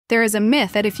There is a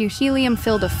myth that if you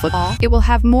helium-filled a football, it will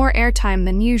have more airtime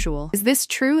than usual. Is this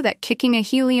true that kicking a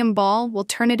helium ball will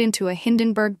turn it into a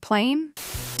Hindenburg plane?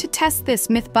 To test this,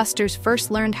 Mythbusters first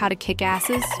learned how to kick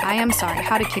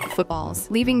how to kick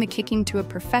footballs, leaving the kicking to a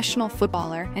professional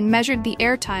footballer, and measured the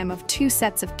airtime of 2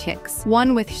 sets of kicks,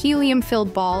 one with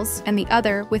helium-filled balls and the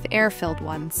other with air-filled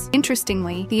ones.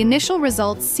 Interestingly, the initial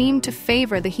results seemed to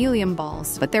favor the helium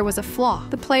balls, but there was a flaw.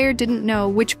 The player didn't know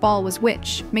which ball was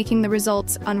which, making the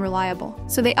results unreliable.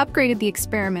 So they upgraded the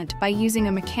experiment by using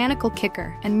a mechanical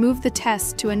kicker and moved the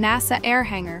test to a NASA air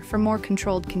hangar for more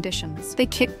controlled conditions. They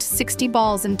kicked 60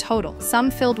 balls in total,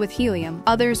 some filled with helium,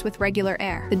 others with regular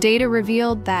air. The data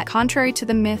revealed that, contrary to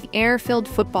the myth, air-filled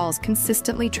footballs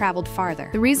consistently traveled farther.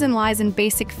 The reason lies in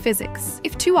basic physics.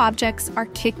 If 2 objects are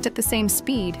kicked at the same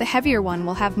speed, the heavier one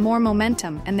will have more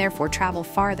momentum and therefore travel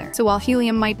farther. So while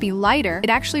helium might be lighter, it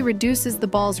actually reduces the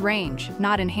ball's range,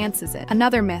 not enhances it.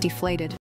 Another myth, deflated.